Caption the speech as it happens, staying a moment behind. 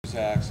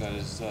sacks.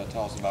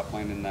 Tell us about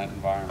playing in that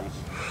environment.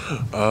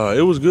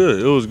 It was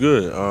good. It was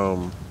good.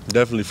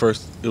 Definitely,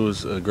 first, it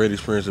was a great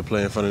experience to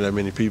play in front of that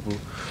many people.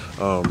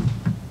 Um,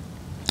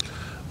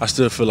 I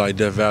still feel like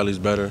Death Valley's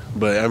better,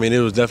 but I mean, it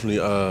was definitely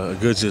a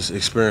good just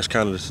experience,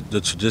 kind of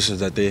the traditions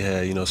that they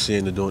had. You know,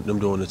 seeing them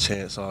doing the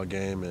chants all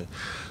game and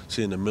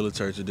seeing the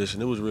military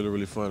tradition. It was really,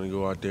 really fun to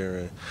go out there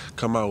and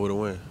come out with a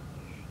win.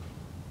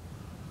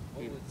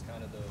 What was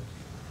kind of the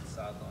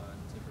sideline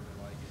temperament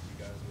like as you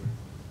guys were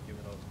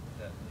giving up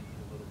that lead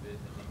a little bit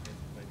and the defense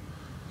was maybe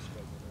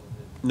struggling a little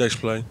bit? Next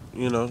play,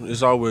 you know,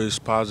 it's always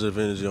positive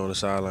energy on the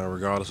sideline,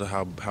 regardless of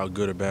how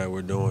good or bad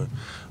we're doing.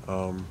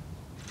 Um,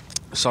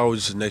 it's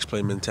always just a next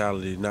play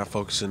mentality, not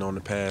focusing on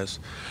the pass,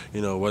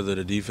 you know, whether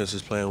the defense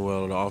is playing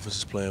well or the offense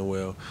is playing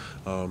well.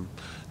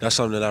 That's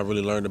something that I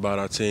really learned about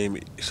our team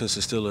since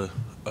it's still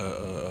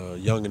a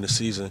young in the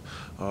season.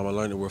 I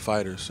learned that we're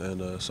fighters,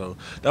 and so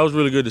that was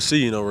really good to see,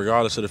 you know,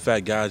 regardless of the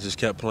fact guys just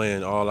kept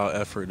playing all-out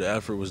effort. The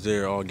effort was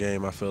there all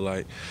game, I feel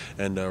like,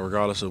 and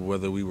regardless of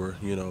whether we were,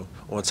 you know,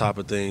 on top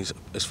of things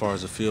as far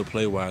as the field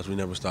play-wise, we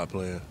never stopped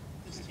playing.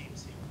 This team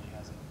seemingly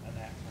has a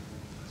knack for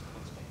winning these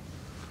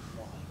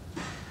close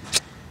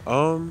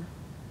games. Why?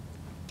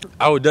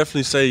 I would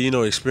definitely say, you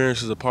know,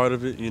 experience is a part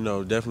of it, you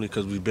know, definitely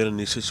because we've been in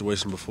these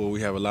situations before.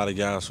 We have a lot of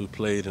guys who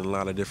played in a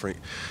lot of different,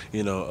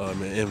 you know,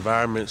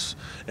 environments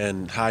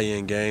and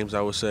high-end games,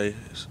 I would say,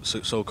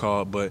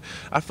 so-called. But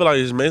I feel like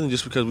it's mainly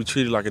just because we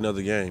treat it like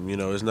another game. You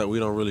know, it's not, we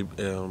don't really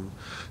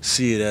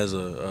see it as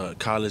a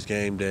college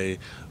game day,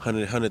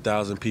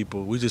 100,000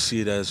 people. We just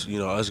see it as, you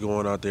know, us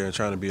going out there and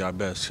trying to be our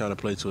best, trying to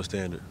play to a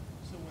standard.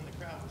 So when the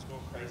crowd was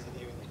going crazy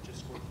there when they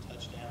just scored the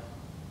touchdown,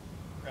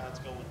 crowd's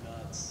going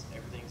nuts,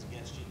 everything's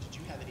against you. Did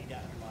you have any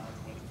doubt in your mind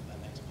waiting for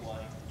that next play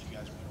that you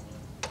guys were going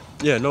to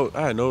win? Yeah, no,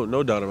 I had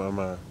no doubt in my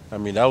mind. I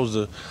mean, that was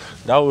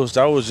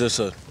just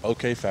a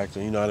okay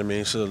factor. You know what I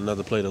mean? So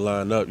another play to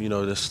line up. You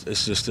know, it's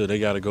just still they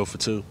got to go for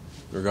two,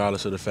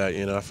 regardless of the fact.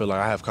 You know, I feel like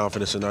I have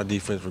confidence in our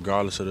defense,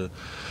 regardless of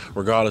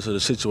the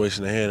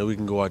situation at hand, that we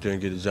can go out there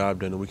and get the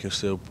job done, and we can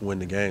still win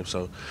the game.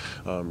 So,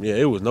 yeah,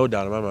 it was no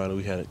doubt in my mind that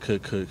we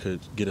could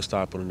get a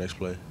stop on the next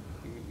play.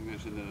 You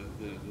mentioned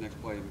the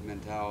next play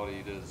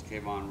mentality. Does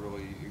Kayvon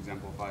really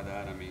exemplify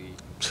that? I mean,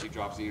 he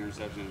drops the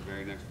interception, the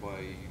very next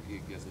play he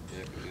gets a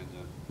pick and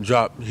ends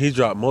up. He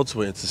dropped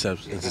multiple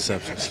interceptions. You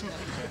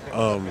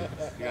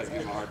guys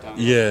give him a hard time?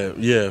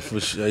 Yeah, for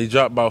sure. He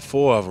dropped about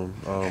 4 of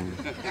them.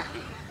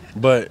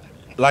 But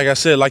like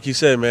you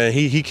said, man,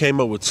 he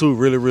came up with 2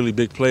 really, really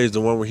big plays.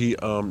 The one where he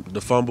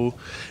the fumble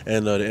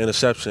and the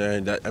interception.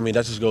 And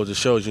that just goes to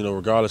show, you know,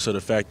 regardless of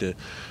the fact that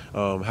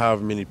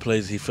however many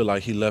plays he feel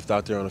like he left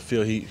out there on the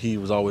field, he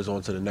was always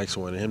on to the next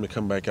one. And him to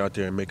come back out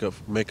there and make up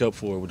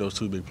for it with those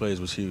 2 big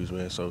plays was huge,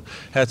 man. So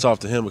hats off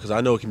to him, because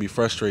I know it can be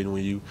frustrating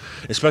when you,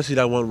 especially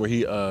that one where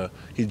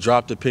he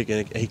dropped the pick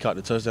and he caught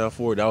the touchdown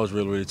for it. That was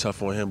really, really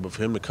tough on him. But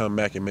for him to come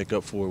back and make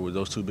up for it with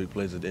those 2 big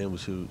plays at the end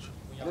was huge.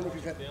 When y'all watch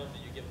film, do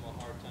you give him a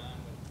hard time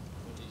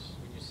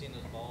when you're seeing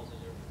those balls as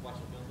you're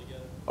watching film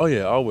together? Oh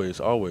yeah, always.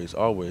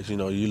 You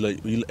know,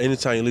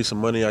 anytime you leave some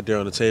money out there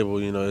on the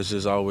table, you know, it's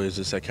just always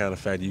just that kind of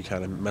fact that you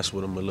kind of mess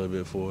with them a little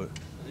bit for it.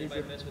 Does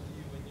anybody mess with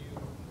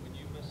you when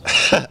you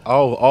mess up?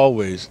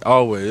 Always.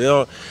 You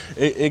know,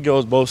 it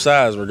goes both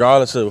sides,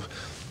 regardless of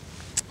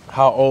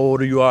how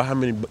old you are, how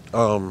many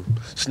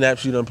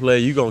snaps you done play.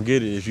 You gonna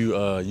get it if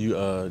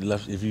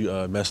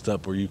you messed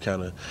up or you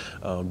kind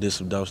of did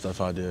some dumb stuff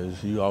out there.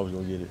 You always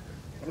gonna get it.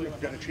 I don't know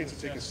if you've got a chance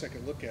to take a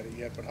second look at it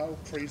yet, but how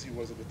crazy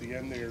was it at the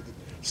end there?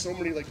 So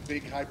many like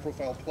big,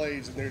 high-profile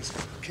plays, and there's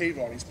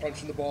Kayvon. He's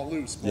punching the ball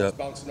loose, ball's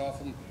bouncing off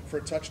him for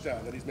a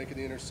touchdown, then he's making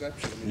the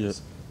interception. I mean,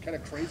 it's kind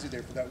of crazy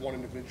there for that one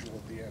individual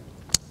at the end.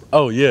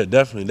 Oh yeah,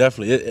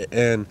 definitely.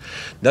 And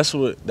that's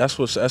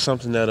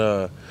something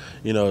that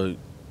you know.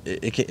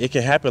 It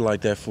can happen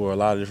like that for a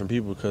lot of different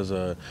people,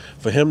 because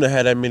for him to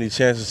have that many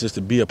chances just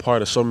to be a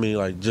part of so many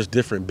like just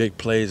different big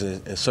plays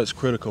and such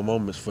critical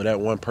moments for that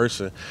one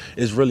person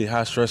is really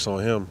high stress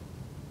on him.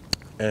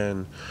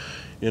 And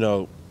you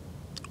know,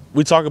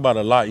 we talk about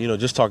it a lot, you know,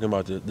 just talking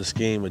about the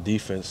scheme of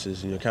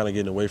defenses, you know, kind of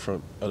getting away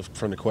from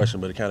the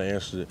question, but it kind of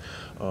answers it.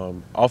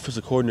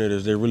 Offensive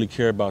coordinators, they really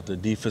care about the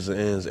defensive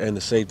ends and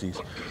the safeties,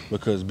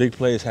 because big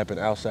plays happen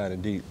outside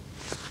and deep.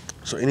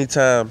 So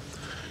anytime,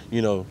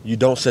 you know, you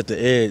don't set the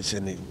edge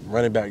and the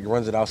running back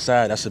runs it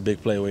outside, that's a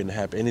big play waiting to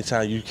happen.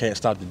 Anytime you can't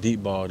stop the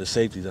deep ball, the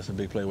safety, that's a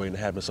big play waiting to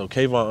happen. So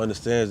Kayvon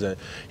understands that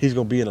he's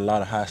going to be in a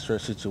lot of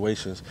high-stress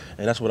situations,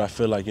 and that's what I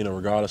feel like, you know,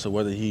 regardless of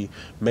whether he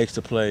makes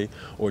the play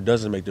or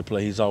doesn't make the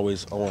play, he's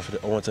always on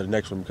to the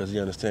next one, because he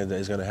understands that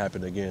it's going to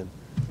happen again,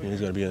 and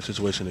he's going to be in a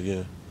situation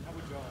again. How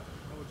would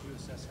you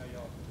assess how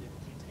y'all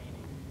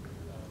containing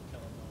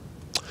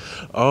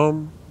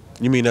Kellen?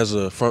 You mean as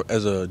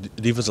a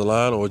defensive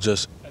line or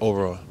just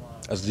overall?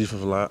 As a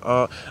defensive line,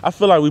 I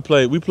feel like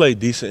we played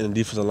decent in the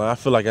defensive line. I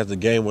feel like as the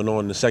game went on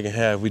in the second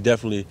half, we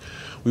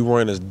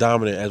weren't as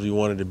dominant as we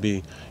wanted to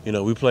be. You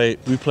know, we played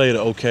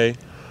okay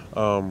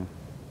in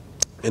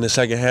the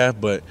second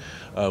half, but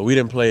we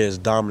didn't play as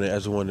dominant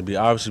as we wanted to be.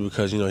 Obviously,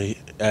 because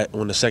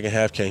when the second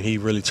half came, he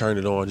really turned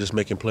it on, just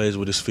making plays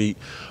with his feet.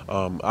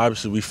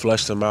 Obviously, we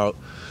flushed him out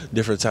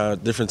different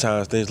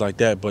times, things like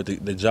that. But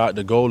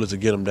the goal is to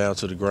get him down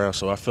to the ground.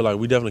 So I feel like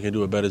we definitely can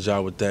do a better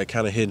job with that,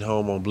 kind of hitting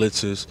home on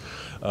blitzes,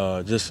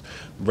 just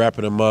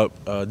wrapping him up,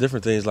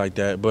 different things like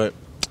that. But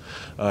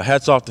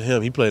hats off to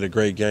him. He played a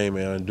great game,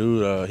 man.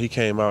 Dude, he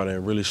came out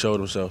and really showed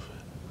himself.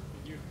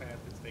 Years past,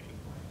 it's taken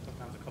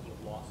sometimes a couple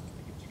of losses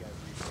to get you guys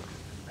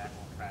back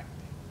on track.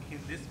 Can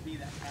this be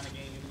that kind of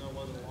game, even though it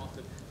wasn't a loss,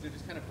 that it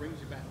just kind of brings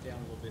you back down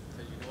a little bit and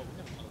says, you know what, we've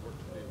got a lot of work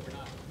to do. We're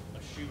not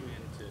a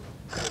shoe-in to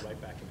go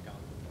right back into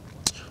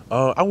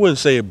college. I wouldn't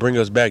say it bring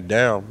us back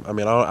down. I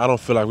mean, I don't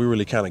feel like we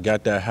really kind of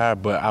got that high,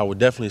 but I would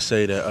definitely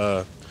say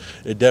that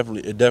it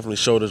definitely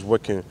showed us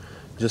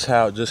just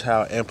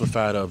how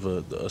amplified of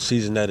a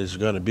season that is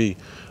going to be.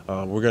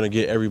 We're going to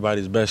get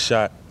everybody's best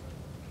shot.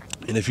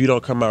 And if you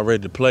don't come out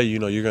ready to play,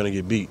 you're going to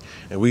get beat.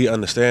 And we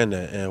understand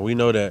that. And we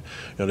know that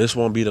this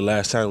won't be the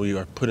last time we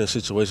are put in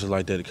situations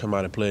like that to come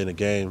out and play in a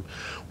game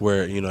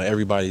where,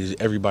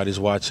 everybody's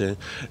watching.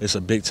 It's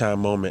a big-time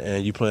moment,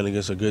 and you playing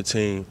against a good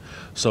team.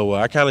 So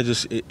it kind of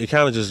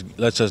just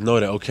lets us know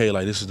that, okay,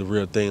 like, this is the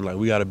real thing. Like,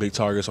 we got a big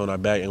targets on our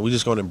back, and we're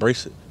just going to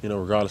embrace it,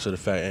 regardless of the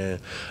fact.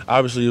 And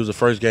obviously it was the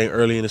first game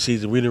early in the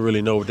season. We didn't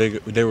really know what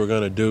they were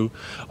going to do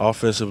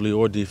offensively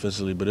or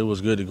defensively, but it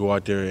was good to go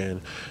out there and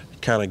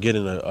kind of get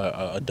in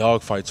a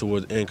dogfight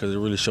towards the end because it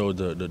really showed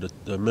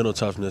the mental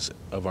toughness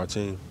of our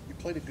team. You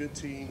played a good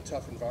team,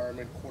 tough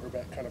environment,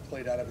 quarterback kind of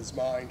played out of his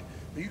mind.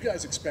 But you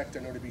guys expect, I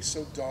know, to be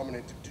so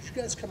dominant. Did you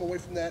guys come away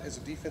from that as a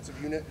defensive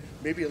unit,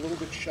 maybe a little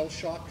bit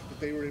shell-shocked that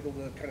they were able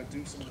to kind of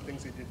do some of the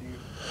things they did to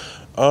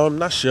you?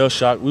 Not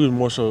shell-shocked. We were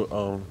more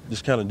so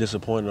just kind of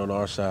disappointed on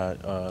our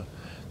side,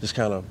 just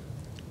kind of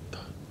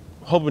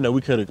hoping that we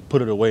could have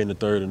put it away in the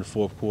third and the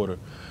fourth quarter.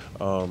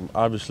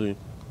 Obviously,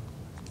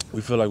 we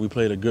feel like we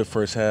played a good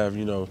first half,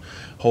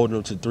 holding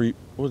them to 3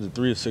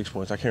 or 6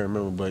 points? I can't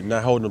remember, but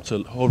not holding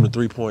them to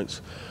 3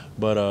 points.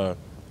 But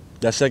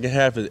that second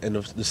half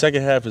the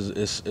second half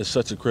is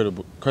such a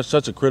critical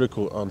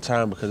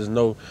time because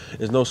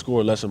there's no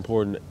score less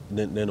important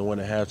than the one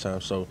at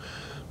halftime. So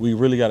we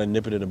really got to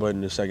nip it in the bud in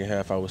the second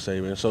half, I would say.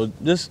 And so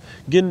just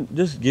getting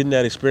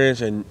that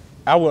experience, and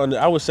I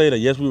would say that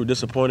yes, we were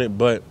disappointed,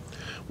 but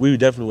we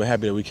definitely were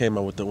happy that we came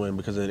out with the win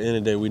because at the end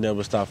of the day, we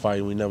never stopped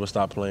fighting, we never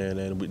stopped playing,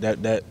 and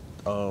that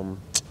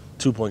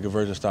 2-point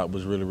conversion stop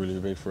was really, really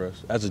big for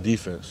us as a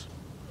defense.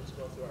 Let's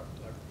go through our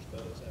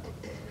photos after the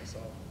play. We saw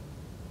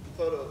a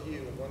photo of you,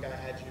 and one guy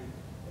had you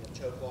in a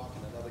choke lock,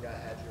 and another guy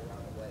had you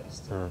around the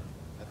waist.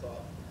 I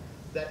thought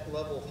that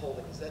level of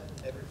holding, is that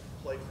ever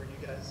played for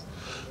you guys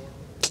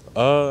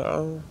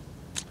anymore?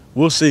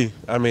 We'll see.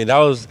 I mean,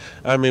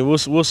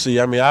 we'll see.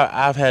 I mean,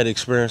 I've had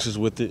experiences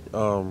with it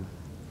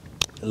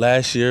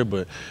last year,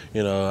 but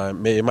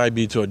it might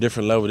be to a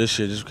different level this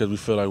year just because we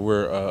feel like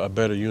we're a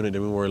better unit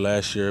than we were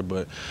last year.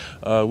 But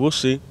we'll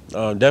see.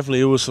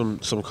 Definitely, it was some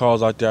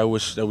calls out there I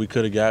wish that we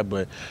could have got,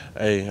 but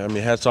hey, I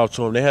mean, hats off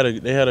to them. They had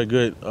a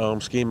good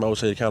scheme, I would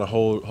say, to kind of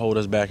hold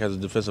us back as a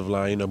defensive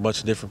line. A bunch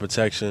of different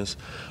protections,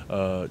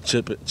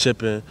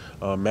 chipping,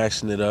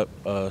 maxing it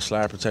up,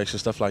 slide protection,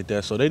 stuff like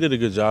that. So they did a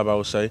good job, I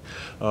would say.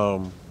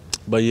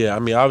 But yeah, I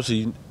mean,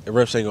 obviously, the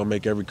refs ain't gonna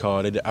make every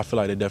call. I feel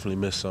like they definitely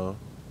missed some.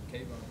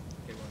 Kayvon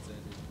said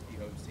that he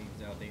hopes teams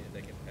now think that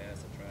they can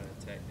pass and try to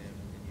attack them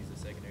and use the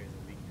secondary as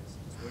a weakness.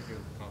 Where's your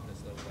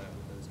confidence level at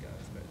with those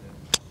guys back there?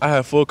 I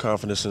have full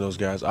confidence in those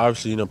guys.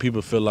 Obviously,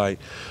 people feel like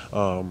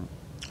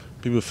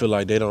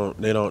they don't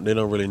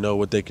really know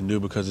what they can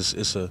do because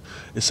it's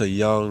a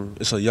young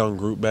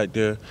group back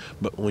there.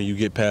 But when you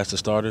get past the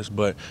starters,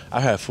 but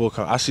I have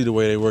I see the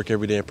way they work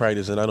every day in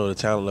practice, and I know the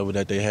talent level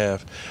that they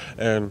have,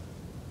 and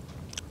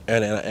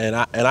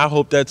I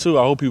hope that too.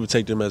 I hope people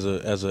take them as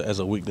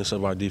a weakness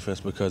of our defense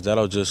because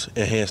that'll just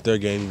enhance their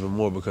game even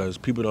more because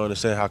people don't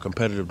understand how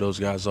competitive those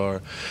guys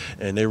are,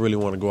 and they really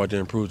want to go out there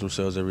and prove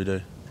themselves every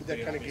day. Could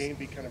that kind of game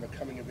be kind of a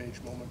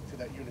coming-of-age moment for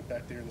that unit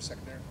back there in the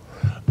secondary?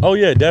 Oh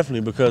yeah,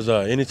 definitely. Because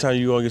anytime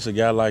you go against a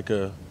guy like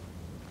a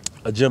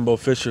Jimbo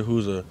Fisher,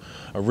 who's a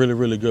really,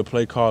 really good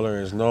play caller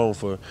and is known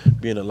for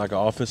being like an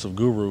offensive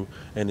guru,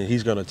 and then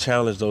he's going to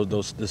challenge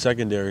the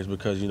secondaries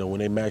because when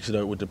they max it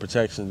up with the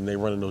protection and they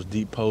running those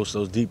deep posts,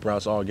 those deep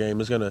routes all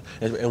game, it's gonna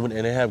and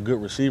they have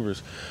good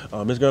receivers,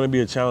 it's going to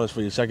be a challenge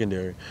for your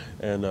secondary.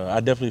 And I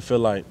definitely feel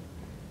like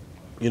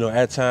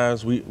at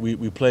times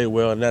we played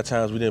well, and at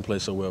times we didn't play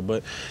so well.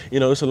 But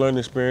it's a learning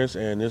experience,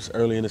 and it's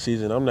early in the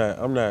season. I'm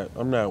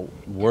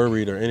not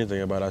worried or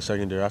anything about our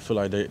secondary. I feel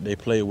like they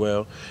play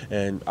well,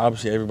 and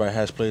obviously everybody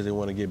has plays they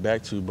want to get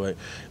back to. But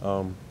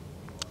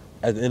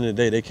at the end of the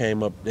day, they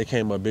came up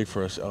big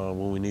for us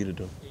when we needed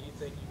them. Do you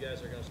think you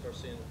guys are going to start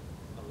seeing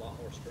a lot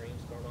more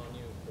screens thrown on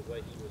you the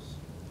way he was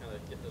kind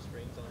of getting those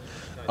screens on you?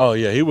 Oh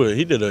yeah, he would.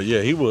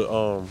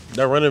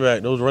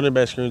 Those running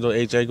back screens, those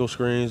H-angle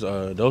screens,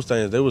 those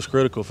things, they was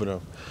critical for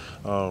them.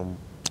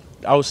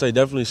 I would say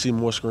definitely see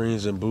more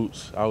screens and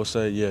boots. I would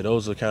say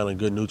those are kind of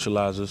good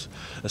neutralizers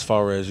as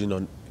far as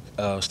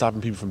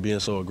stopping people from being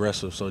so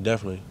aggressive. So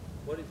definitely.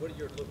 What are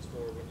your looks for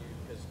when you,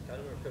 because I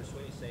remember Coach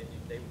Sweeney saying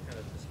they were kind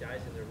of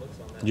disguising their looks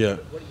on that. Yeah.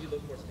 What do you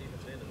look for as a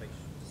defensive end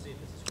to see if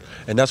this is true?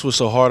 And that's what's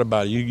so hard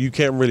about it. You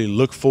can't really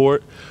look for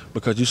it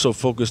because you're so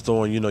focused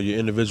on, your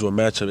individual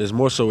matchup. It's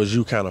more so as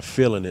you kind of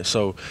feeling it.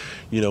 So,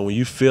 when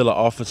you feel an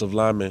offensive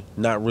lineman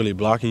not really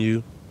blocking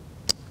you,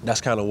 that's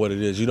kind of what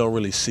it is. You don't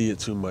really see it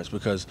too much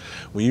because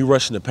when you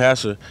rushing the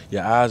passer,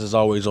 your eyes is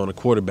always on the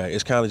quarterback.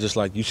 It's kind of just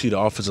like you see the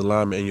offensive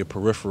lineman in your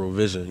peripheral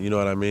vision. You know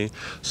what I mean?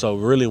 So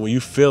really, when you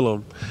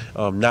feel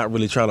them not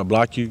really trying to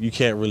block you, you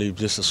can't really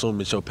just assume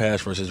that your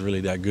pass rush is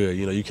really that good.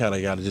 You kind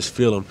of got to just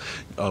feel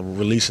them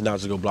releasing out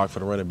to go block for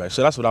the running back.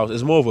 So that's what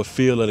it's more of a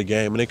feel of the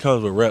game, and it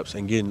comes with reps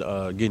and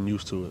getting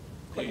used to it.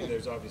 Hey,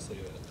 there's obviously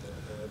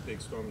a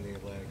big storm in the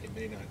Atlantic. It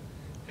may not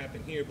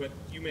happen here, but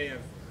you may have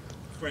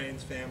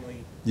friends, family,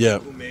 Yeah.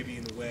 who may be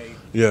in the way.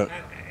 Yeah.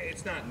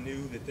 It's not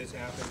new that this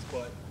happens,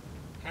 but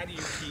how do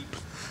you keep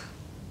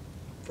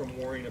from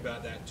worrying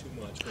about that too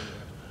much when you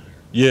have to prepare?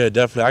 Yeah,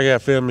 definitely. I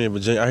got family in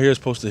Virginia. I hear it's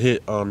supposed to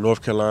hit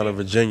North Carolina,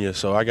 Virginia.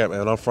 So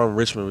and I'm from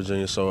Richmond,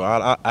 Virginia. So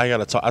I got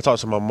to talk. I talked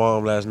to my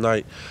mom last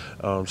night.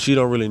 She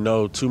don't really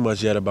know too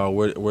much yet about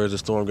where's the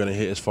storm going to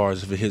hit as far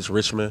as if it hits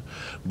Richmond,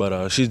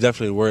 but she's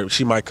definitely worried.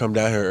 She might come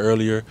down here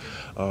earlier.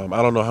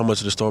 I don't know how much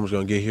of the storm is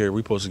going to get here. We're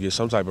supposed to get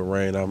some type of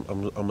rain.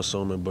 I'm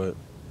assuming, but.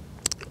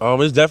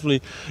 It's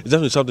definitely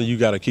something you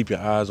got to keep your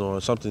eyes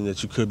on, something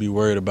that you could be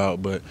worried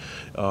about. But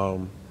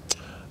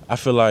I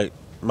feel like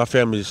my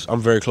family's.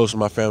 I'm very close to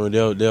my family.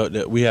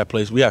 We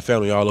have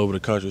family all over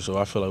the country, so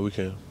I feel like we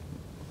can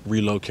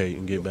relocate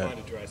and get back.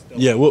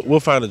 Yeah,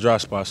 we'll find a dry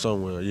spot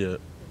somewhere. Yeah.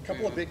 A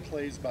couple of big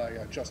plays by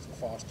Justin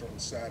Foster on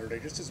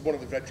Saturday. Just as one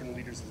of the veteran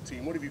leaders of the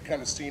team, what have you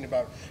kind of seen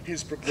about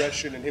his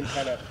progression and him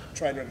kind of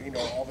trying to,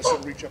 all of a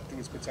sudden reach up to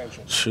his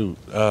potential? Shoot,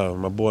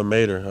 my boy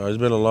Mater. It's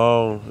been a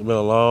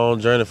long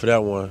journey for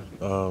that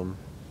one.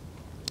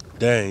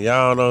 Dang,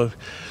 y'all don't know.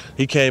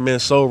 He came in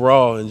so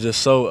raw and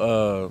just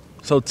so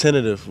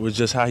tentative with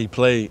just how he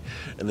played,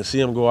 and to see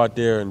him go out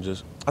there and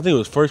I think it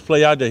was first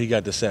play out there he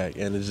got the sack,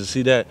 and to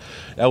see that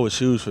was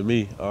huge for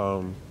me.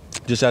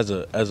 Just as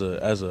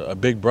a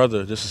big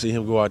brother, just to see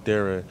him go out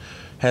there and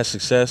have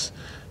success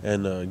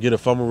and get a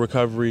fumble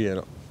recovery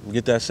and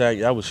get that sack,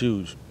 that was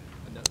huge.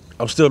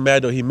 I'm still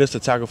mad though he missed a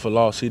tackle for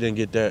loss. He didn't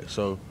get that,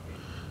 so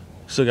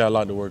still got a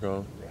lot to work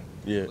on.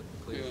 Yeah.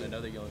 Clearly,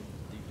 another young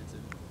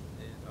defensive,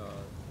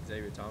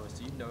 Xavier Thomas.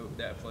 Do you know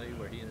that play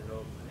where he ended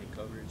up in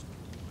coverage?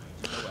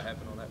 Do you know what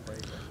happened on that play?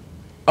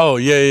 Oh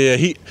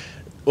yeah.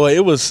 Well,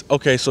 it was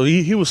okay. So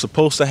he was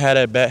supposed to have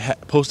that back,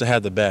 supposed to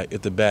have the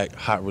back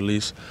hot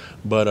release,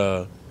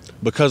 but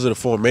because of the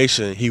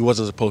formation, he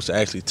wasn't supposed to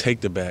actually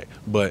take the back.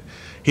 But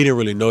he didn't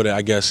really know that.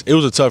 I guess it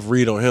was a tough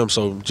read on him.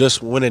 So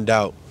just when in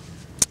doubt,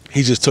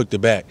 he just took the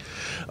back.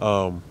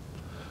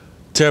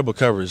 Terrible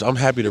coverage. I'm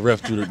happy the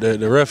ref threw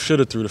the ref should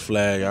have threw the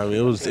flag. I mean,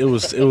 it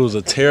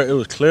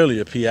was clearly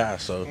a PI.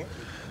 So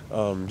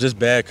just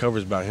bad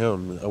coverage by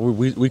him.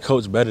 We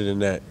coach better than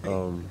that.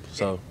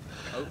 So.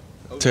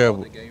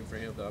 Terrible. The game for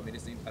him, though. I mean,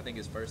 I think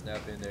his first snap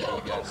in there, he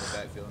got in the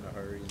backfield in a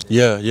hurry. And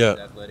Yeah. His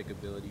athletic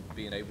ability,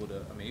 being able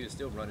to. I mean, he was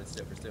still running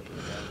step for step with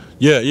the guy.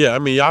 Yeah. I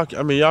mean,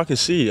 y'all can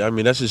see. I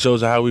mean, that just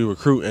shows how we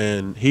recruit.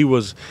 And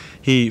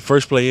he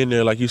first play in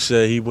there, like you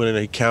said, he went in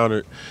and he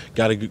countered,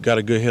 got a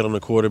good hit on the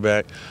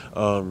quarterback.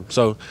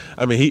 So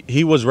I mean,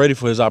 he was ready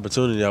for his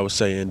opportunity, I would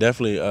say, and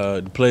definitely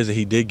the plays that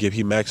he did give,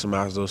 he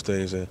maximized those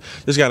things, and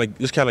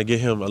just kind of get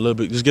him a little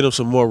bit, just get him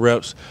some more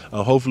reps.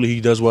 Hopefully,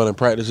 he does well in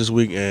practice this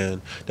week,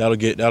 and that'll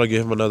give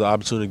him another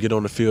opportunity to get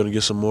on the field and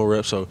get some more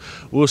reps. So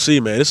we'll see,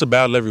 man. It's a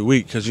battle every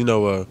week because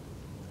a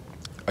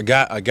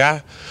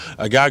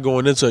guy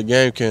going into a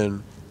game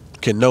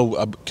can know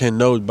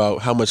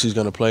about how much he's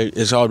going to play.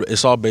 It's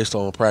all based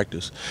on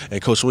practice,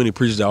 and Coach Sweeney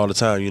preaches that all the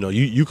time.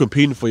 You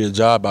competing for your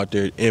job out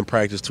there in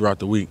practice throughout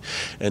the week,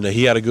 and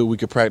he had a good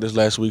week of practice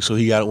last week, so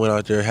he went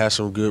out there, had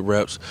some good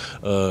reps,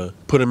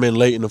 put him in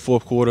late in the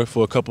fourth quarter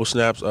for a couple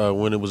snaps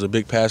when it was a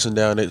big passing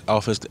down. Their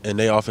offense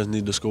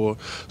needed to score.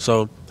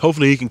 So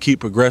hopefully he can keep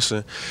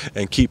progressing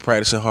and keep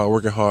practicing hard,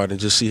 working hard, and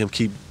just see him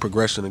keep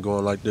progressing and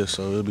going like this.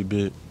 So it'll be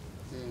big.